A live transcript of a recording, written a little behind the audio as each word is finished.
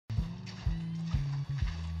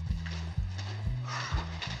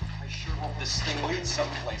Hope this thing leads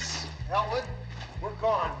someplace. Elwood, we're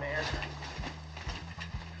gone, man.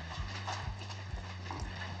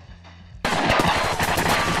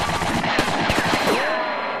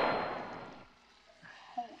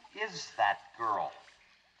 Who is that girl?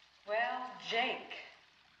 Well, Jake,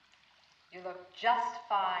 you look just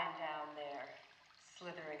fine down there,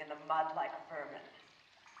 slithering in the mud like vermin.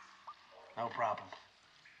 No problem.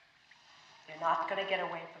 You're not gonna get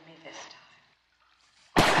away from me this time.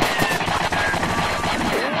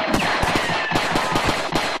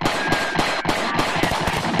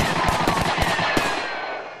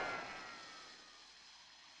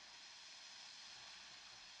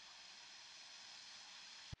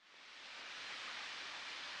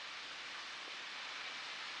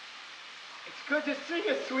 It's good to see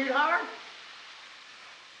you, sweetheart.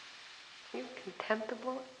 You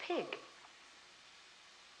contemptible pig.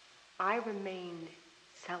 I remained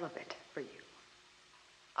celibate for you.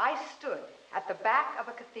 I stood at the back of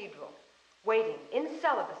a cathedral, waiting in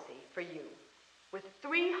celibacy for you, with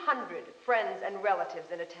 300 friends and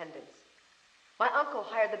relatives in attendance. My uncle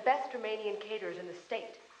hired the best Romanian caterers in the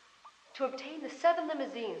state. To obtain the 7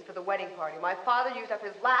 limousines for the wedding party, my father used up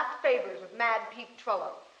his last favors with Mad Pete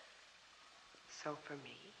Trullo. So for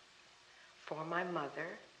me, for my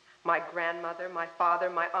mother, my grandmother, my father,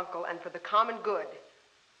 my uncle, and for the common good,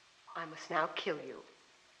 I must now kill you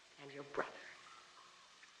and your brother.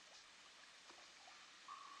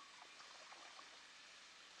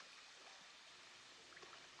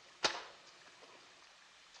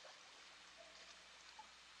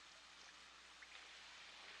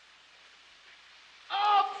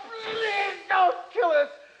 Oh, please don't kill us.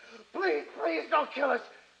 Please, please don't kill us.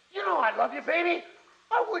 You know I love you, baby.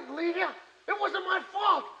 I wouldn't leave you. It wasn't my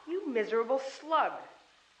fault. You miserable slug.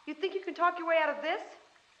 You think you can talk your way out of this?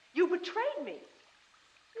 You betrayed me.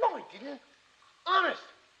 No, I didn't. Honest.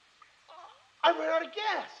 I ran out of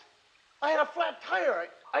gas. I had a flat tire.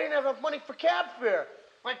 I didn't have enough money for cab fare.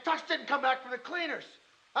 My tux didn't come back from the cleaners.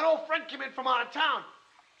 An old friend came in from out of town.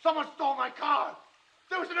 Someone stole my car.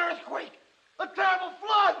 There was an earthquake. A terrible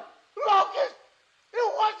flood. Locust.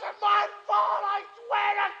 It wasn't my fault, I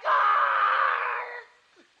swear to God!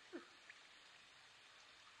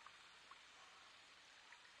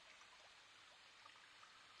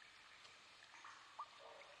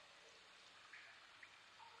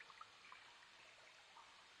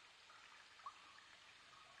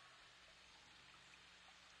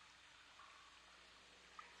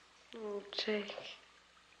 Oh, Jake.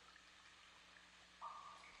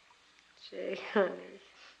 Jake, honey.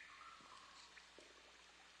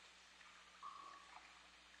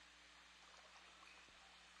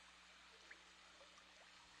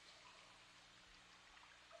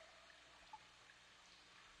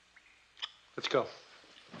 Let's go.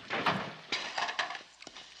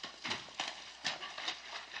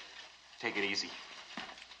 Take it easy.